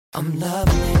I'm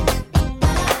loving it.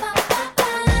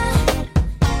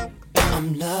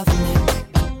 I'm loving it.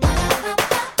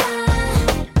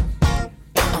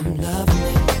 I'm loving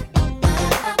it.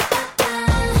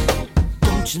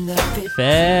 Don't you love it?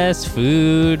 Fast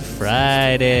Food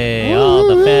Friday. All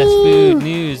the fast food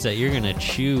news that you're going to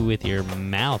chew with your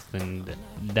mouth and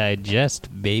digest,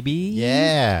 baby.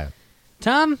 Yeah.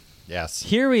 Tom, Yes.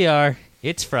 here we are.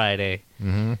 It's Friday.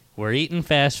 Mm-hmm. We're eating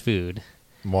fast food.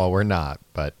 Well, we're not,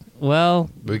 but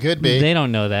Well, we could be. They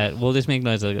don't know that. We'll just make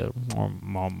noise like a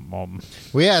mom.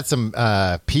 We had some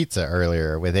pizza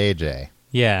earlier with AJ.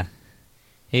 Yeah.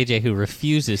 AJ, who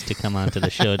refuses to come onto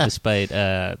the show despite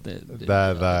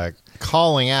The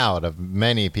calling out of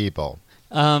many people.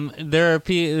 there are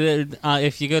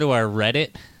if you go to our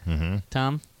Reddit, Mm-hmm.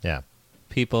 Tom, Yeah.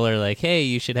 people are like, hey,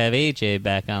 you should have AJ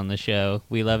back on the show.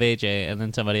 We love AJ. And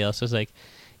then somebody else was like,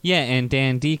 yeah, and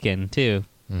Dan Deacon, too.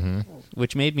 Mm-hmm.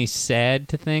 Which made me sad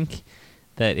to think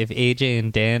that if AJ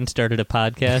and Dan started a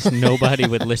podcast, nobody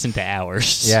would listen to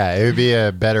ours. Yeah, it would be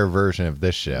a better version of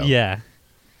this show. Yeah.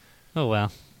 Oh,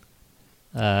 well.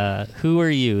 Who are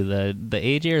you, the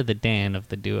AJ or the Dan of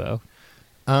the duo?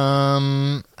 You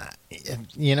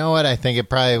know what? I think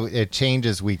it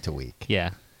changes week to week.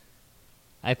 Yeah.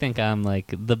 I think I'm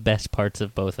like the best parts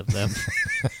of both of them.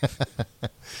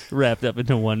 Wrapped up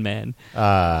into one man.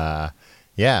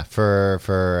 Yeah, this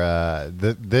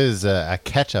is a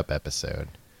catch-up episode.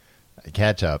 A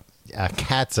catch-up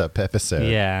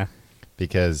episode. Yeah.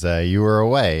 Because you were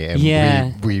away, and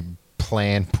Yeah. we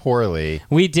planned poorly.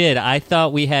 We did. I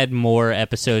thought we had more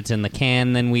episodes in the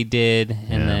can than we did.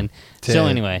 And then, so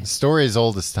anyway. Story as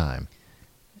old as time.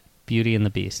 Beauty and the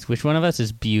Beast. Which one of us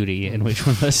is Beauty and which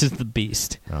one of us is the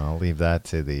Beast? I'll leave that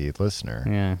to the listener.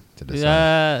 Yeah. To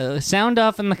decide. Sound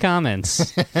off in the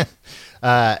comments.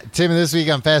 Tim, this week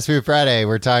on Fast Food Friday,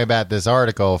 we're talking about this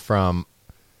article from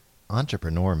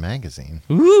Entrepreneur Magazine.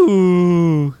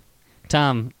 Ooh.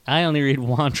 Tom, I only read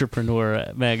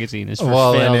Wantrepreneur magazine. It's for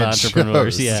failed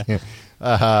entrepreneurs. Shows.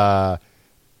 Yeah.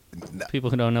 People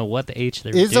who don't know what the H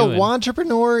they're Is doing. a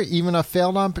wantrepreneur even a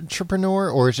failed entrepreneur,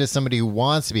 or is just somebody who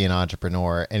wants to be an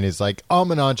entrepreneur and is like,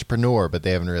 I'm an entrepreneur, but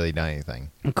they haven't really done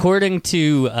anything? According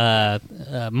to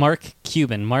Marcus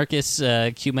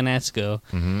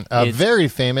Cubanesco, A very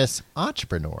famous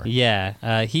entrepreneur.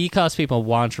 yeah, he calls people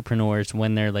wantrepreneurs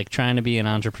when they're like trying to be an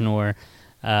entrepreneur,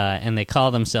 and they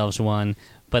call themselves one,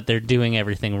 but they're doing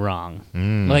everything wrong.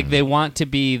 Like, they want to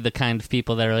be the kind of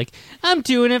people that are like, I'm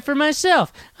doing it for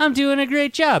myself. I'm doing a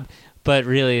great job. But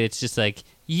really, it's just like,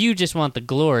 you just want the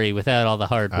glory without all the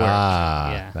hard work.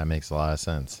 Yeah. That makes a lot of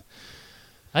sense.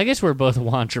 I guess we're both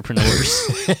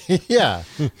wantrepreneurs. Yeah.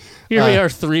 Here we are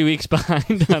 3 weeks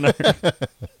behind on our...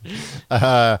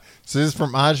 So this is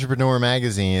from Entrepreneur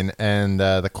Magazine, and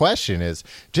the question is,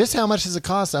 just how much does it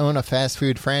cost to own a fast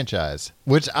food franchise?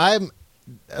 Which I'm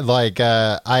like,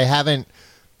 I haven't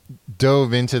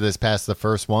dove into this past the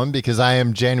first one because I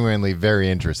am genuinely very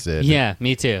interested. Yeah,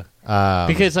 me too.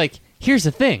 Because, like, here's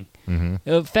the thing.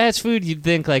 Fast food, you'd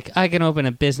think, like, I can open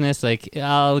a business, like,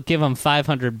 I'll give them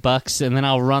 $500 and then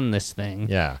I'll run this thing.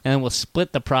 Yeah. And then we'll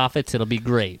split the profits. It'll be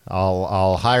great.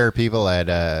 I'll hire people at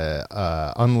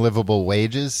unlivable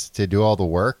wages to do all the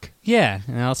work. Yeah,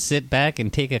 and I'll sit back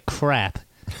and take a crap.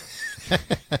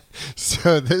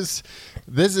 So this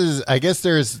is, I guess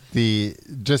there's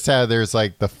just how there's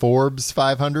like the Forbes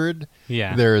 500.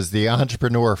 Yeah. There's the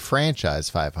Entrepreneur Franchise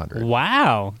 500.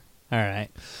 Wow. All right.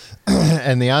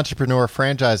 And the Entrepreneur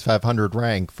Franchise 500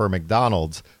 rank for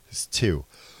McDonald's is 2.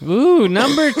 Ooh,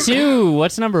 number 2.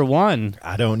 What's number 1?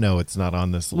 I don't know. It's not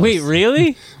on this list. Wait,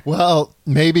 really? Well,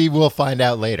 maybe we'll find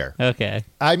out later. Okay.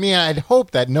 I mean, I'd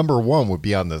hope that number 1 would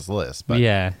be on this list, but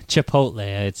Yeah, Chipotle,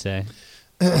 I'd say.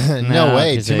 no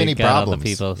way. 'cause Too they many got all problems. the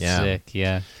people sick,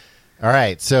 yeah. All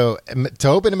right. So to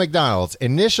open a McDonald's,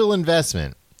 initial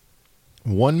investment,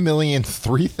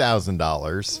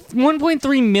 $1,003,000.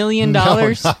 $1.3 million? No, not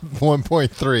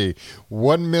 1.3.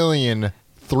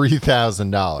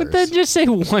 $1,003,000. But then just say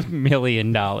 $1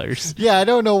 million. Yeah, I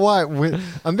don't know why.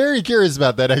 I'm very curious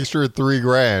about that extra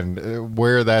 $3,000,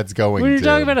 where that's going. When you're to.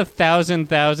 talking about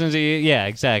thousands, yeah,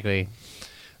 exactly.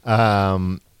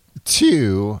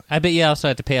 2. I bet you also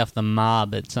have to pay off the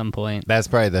mob at some point. That's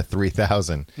probably the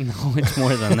 3,000. No, it's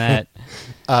more than that.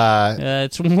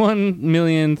 It's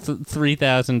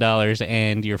 $1,003,000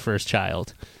 and your first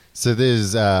child. So this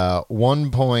is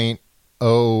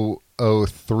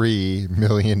 $1.003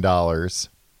 million.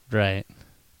 Right.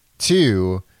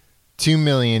 2,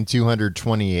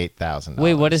 $2,228,000.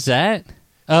 Wait, what is that?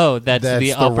 Oh, that's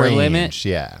the upper range, limit?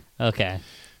 Yeah. Okay.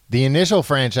 The initial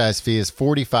franchise fee is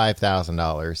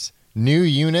 $45,000. New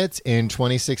units in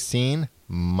 2016,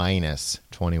 minus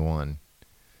 21.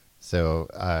 So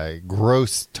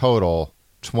gross total,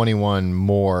 21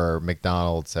 more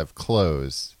McDonald's have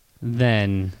closed.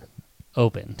 Then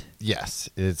opened. Yes,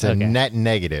 it's a Okay. net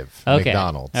negative Okay.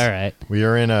 McDonald's. All right. We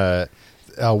are in a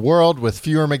world with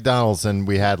fewer McDonald's than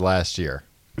we had last year.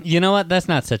 You know what? That's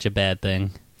not such a bad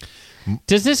thing.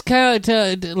 Does this count?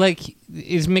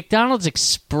 Is McDonald's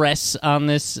Express on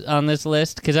this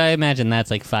list? Because I imagine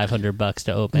that's like $500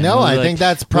 to open. No, I Like, think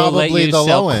that's we'll let probably you the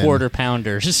sell low end. quarter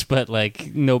pounders, but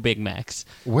like no Big Macs.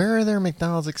 Where are there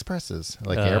McDonald's Expresses?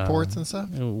 Like airports and stuff?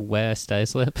 West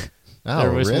Islip. Oh,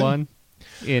 There was really? one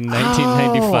in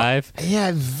 1995. Oh,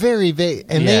 yeah, very vague.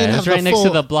 And they Yeah, didn't it have was right the next full, to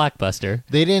the Blockbuster.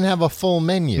 They didn't have a full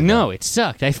menu. No, it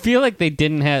sucked. I feel like they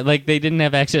didn't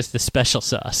have access to special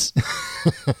sauce.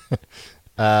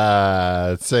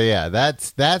 So yeah,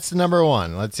 that's number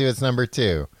one. Let's see what's number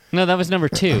two. No, that was number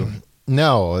 2.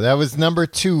 No, that was number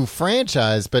 2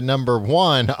 franchise, but number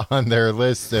 1 on their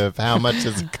list of how much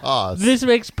it costs. This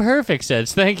makes perfect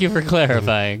sense. Thank you for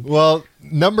clarifying. Well,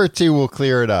 number 2 will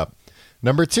clear it up.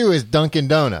 Number 2 is Dunkin'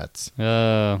 Donuts.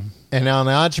 Uh, And on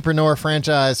the Entrepreneur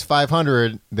Franchise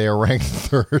 500, they are ranked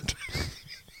 3rd.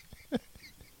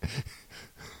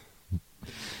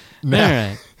 Now, all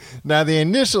right. now, the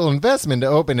initial investment to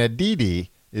open a DD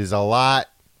is a lot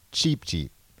cheap.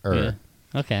 Yeah.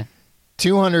 Okay.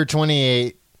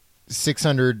 $228,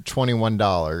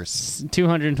 $621.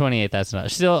 228. That's not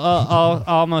still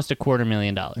almost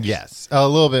 $250,000. Yes, a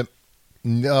little bit,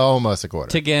 almost a quarter.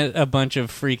 To get a bunch of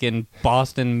freaking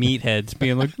Boston meatheads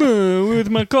being like, "Where's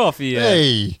my coffee at?"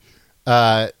 Hey,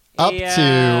 up Yeah.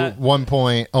 to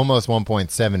almost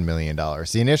 $1.7 million.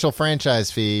 The initial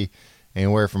franchise fee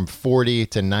anywhere from $40,000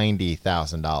 to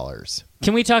 $90,000.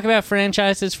 Can we talk about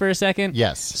franchises for a second?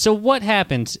 Yes. So what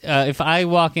happens if I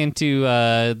walk into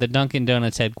the Dunkin'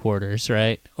 Donuts headquarters,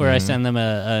 right? Or I send them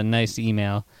a nice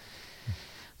email. I'm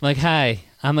like, hi,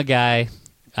 I'm a guy.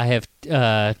 I have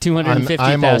 $250,000.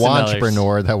 I'm a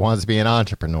entrepreneur that wants to be an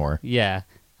entrepreneur. Yeah.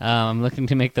 I'm looking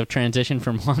to make the transition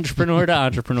from entrepreneur to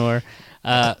entrepreneur.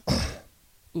 I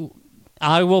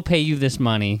will pay you this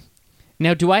money.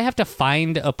 Now, do I have to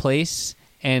find a place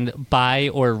and buy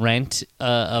or rent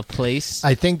a place?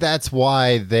 I think that's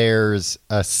why there's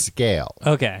a scale.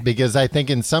 Okay. Because I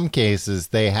think in some cases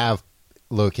they have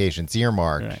locations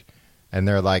earmarked. Right. And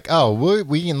they're like, oh,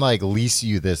 we can like lease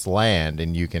you this land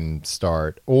and you can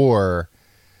start. Or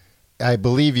I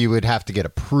believe you would have to get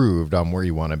approved on where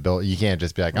you want to build. You can't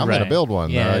just be like, I'm going to build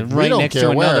one. Yeah, We right don't next care to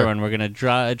another where. one. We're going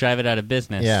to drive it out of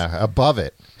business. Yeah, above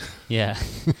it. Yeah.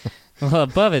 Well,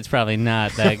 above it's probably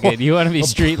not that good. You want to be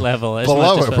street level. as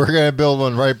Below much as it, we're going to build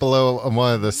one right below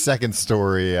one of the second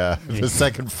story, the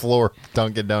second floor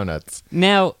Dunkin' Donuts.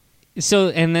 Now,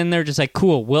 and then they're just like,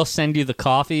 cool, we'll send you the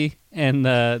coffee and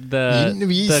the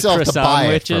You the still have to croissant buy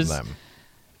wedges. it from them,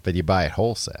 but you buy it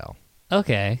wholesale.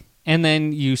 Okay. And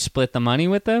then you split the money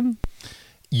with them?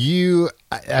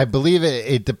 I believe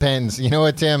it depends. You know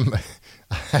what, Tim?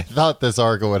 I thought this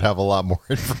article would have a lot more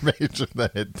information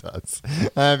than it does.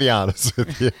 I'll be honest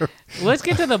with you. Let's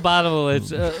get to the bottom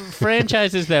of it.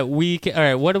 Franchises that we all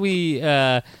right, what do we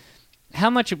how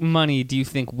much money do you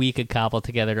think we could cobble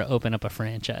together to open up a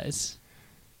franchise?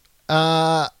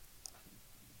 You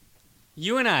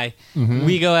and I,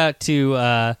 we go out to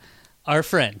our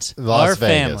friends, Las our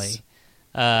Vegas.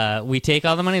 family. We take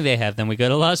all the money they have, then we go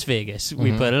to Las Vegas.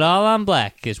 We put it all on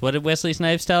black, because what did Wesley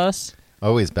Snipes tell us?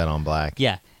 Always bet on black.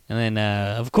 Yeah. And then,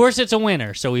 of course, it's a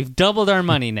winner, so we've doubled our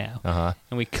money now. Uh-huh.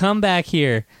 And we come back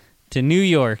here to New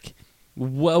York.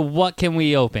 What can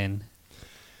we open?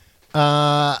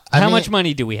 How much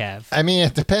money do we have? I mean,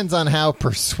 it depends on how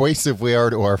persuasive we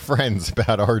are to our friends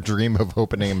about our dream of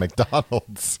opening a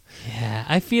McDonald's. Yeah,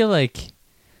 I feel like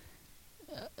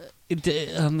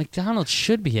McDonald's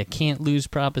should be a can't-lose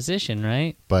proposition,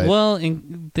 right? But well,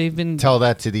 they've been... Tell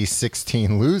that to these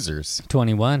 16 losers.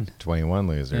 21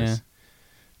 losers. Yeah.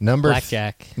 Blackjack.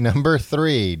 Blackjack. Number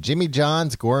 3, Jimmy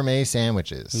John's Gourmet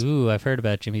Sandwiches. Ooh, I've heard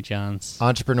about Jimmy John's.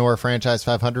 Entrepreneur Franchise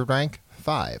 500 rank,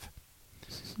 5.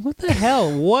 What the hell?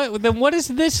 Then what is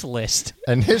this list?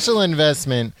 Initial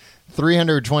investment,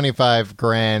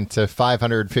 $325,000 to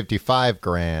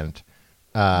 $555,000.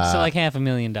 So like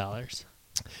 $500,000.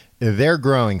 They're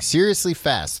growing seriously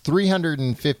fast.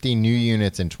 350 new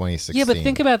units in 2016. Yeah, but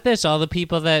think about this. All the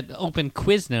people that opened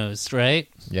Quiznos, right?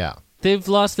 Yeah. They've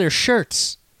lost their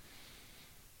shirts.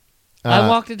 I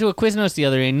walked into a Quiznos the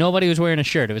other day and nobody was wearing a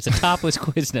shirt. It was a topless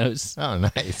Quiznos. Oh,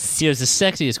 nice. It was the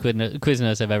sexiest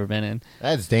Quiznos I've ever been in.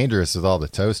 That's dangerous with all the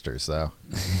toasters, though.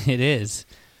 It is.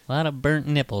 A lot of burnt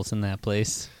nipples in that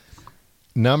place.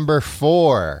 Number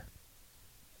 4,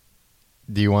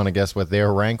 Do you want to guess what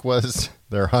their rank was?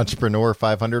 Their Entrepreneur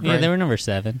 500 Yeah, rank? they were number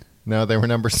 7. No, they were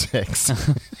number 6.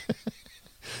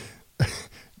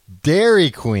 Dairy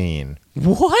Queen.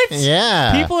 What?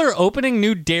 Yeah. People are opening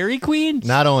new Dairy Queens?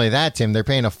 Not only that, Tim, they're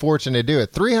paying a fortune to do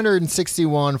it.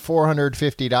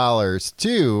 $361,450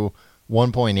 to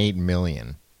 $1.8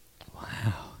 million.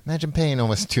 Wow. Imagine paying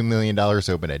almost $2 million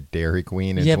to open a Dairy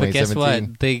Queen in Yeah, but 2017. guess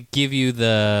what? They give you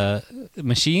the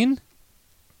machine?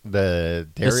 The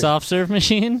The soft serve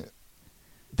machine?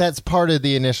 That's part of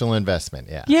the initial investment,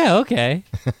 yeah. Yeah, okay.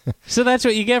 So that's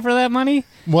what you get for that money?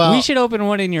 Well- we should open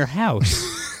one in your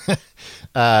house.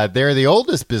 They're the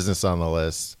oldest business on the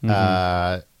list.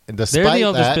 They're Despite the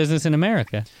oldest that, business in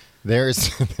America.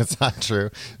 that's not true.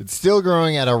 It's still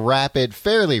growing at a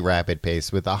fairly rapid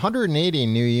pace with 180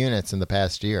 new units in the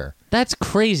past year. That's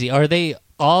crazy. Are they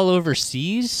all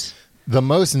overseas? The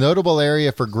most notable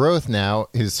area for growth now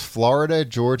is Florida,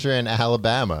 Georgia, and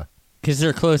Alabama. Because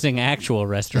they're closing actual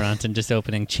restaurants and just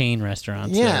opening chain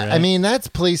restaurants. Yeah, there, right? I mean, that's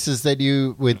places that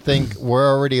you would think were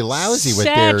already lousy with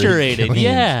Dairy saturated, Queens.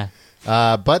 yeah.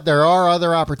 But there are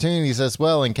other opportunities as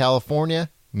well in California,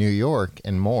 New York,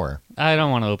 and more. I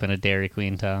don't want to open a Dairy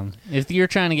Queen, Tom. If you're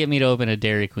trying to get me to open a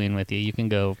Dairy Queen with you, you can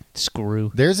go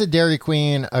screw. There's a Dairy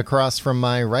Queen across from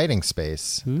my writing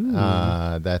space. Ooh.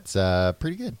 That's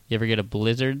pretty good. You ever get a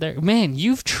blizzard there? Man,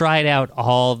 you've tried out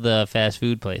all the fast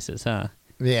food places, huh?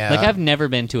 Yeah. Like, I've never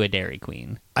been to a Dairy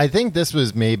Queen. I think this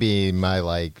was maybe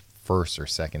my first or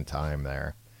second time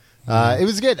there. It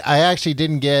was good. I actually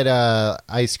didn't get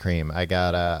ice cream. I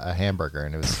got a hamburger,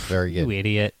 and it was very good. You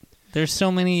idiot. There's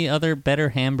so many other better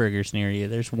hamburgers near you.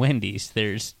 There's Wendy's.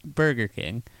 There's Burger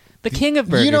King. The king of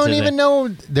burgers. You don't is even know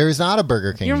there's not a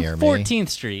Burger King You're near on me. 14th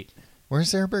Street.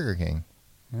 Where's there a Burger King?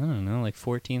 I don't know, like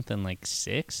 14th and like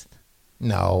 6th?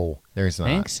 No, there's I not.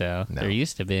 think so. No. There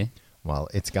used to be. Well,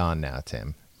 it's gone now,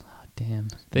 Tim. Oh, damn.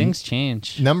 Things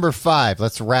change. Number 5.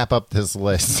 Let's wrap up this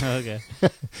list. Okay.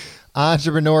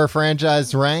 Entrepreneur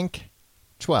franchise rank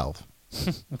 12.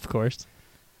 Of course.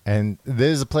 And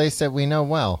this is a place that we know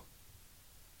well.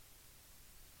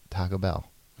 Taco Bell.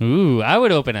 Ooh, I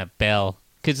would open a Bell.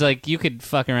 Because, like, you could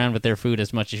fuck around with their food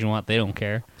as much as you want. They don't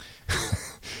care.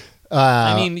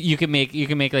 I mean, you can make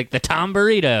like the Tom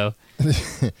Burrito.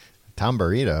 Tom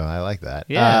Burrito. I like that.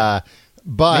 Yeah.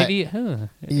 But Maybe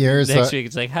here's next week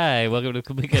it's like, hi, welcome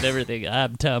to We Get Everything.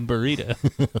 I'm Tom Burrito.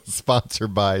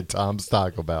 sponsored by Tom's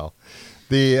Taco Bell.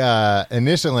 The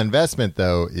initial investment,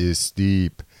 though, is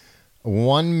steep.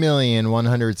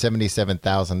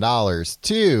 $1,177,000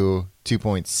 to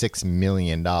 $2.6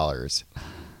 million.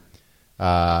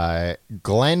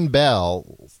 Glenn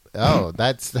Bell. Oh,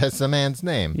 that's the man's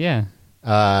name. Yeah.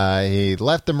 He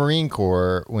left the Marine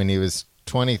Corps when he was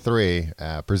 23,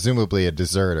 presumably a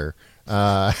deserter.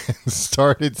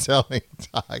 Started selling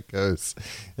tacos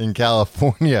in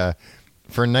California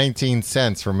for 19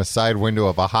 cents from a side window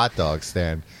of a hot dog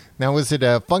stand. Now, was it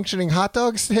a functioning hot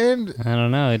dog stand? I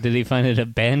don't know. Did he find an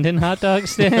abandoned hot dog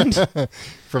stand?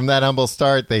 From that humble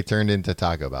start, they turned into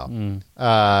Taco Bell.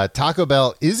 Taco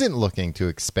Bell isn't looking to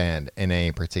expand in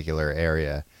any particular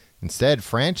area. Instead,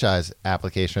 franchise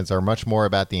applications are much more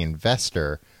about the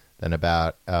investor than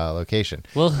about location.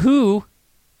 Well, who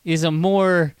is a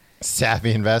more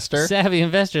Savvy investor? savvy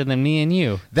investor than me and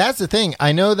you? That's the thing.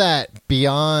 I know that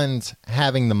beyond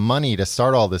having the money to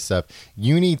start all this stuff,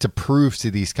 you need to prove to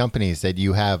these companies that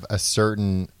you have a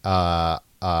certain dollar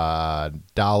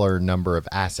number of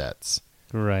assets.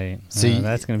 Right. So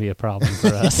that's going to be a problem for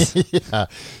us. Yeah.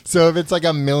 So if it's like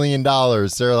 $1 million,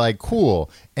 they're like, cool.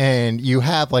 And you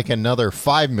have like another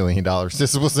 $5 million.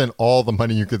 This wasn't all the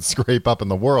money you could scrape up in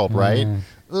the world, right?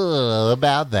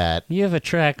 About that. You have a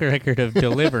track record of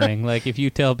delivering. Like, if you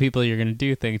tell people you're going to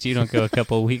do things, you don't go a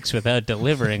couple of weeks without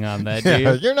delivering on that, do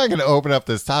you? You're not going to open up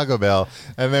this Taco Bell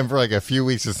and then for like a few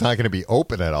weeks it's not going to be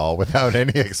open at all without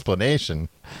any explanation.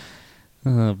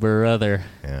 Oh, brother.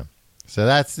 Yeah. So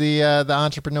that's the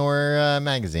Entrepreneur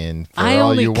magazine for I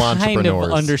all only you kind entrepreneurs.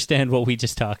 of understand what we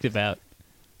just talked about.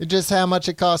 Just how much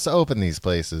it costs to open these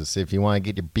places if you want to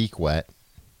get your beak wet.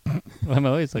 I'm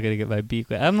always looking to get my beak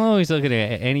wet. I'm always looking to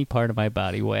get any part of my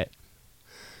body wet.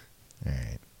 All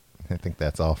right. I think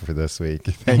that's all for this week.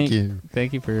 Thank you.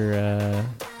 Thank you for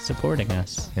supporting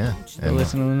us. Yeah. Go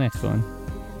listen to the next one.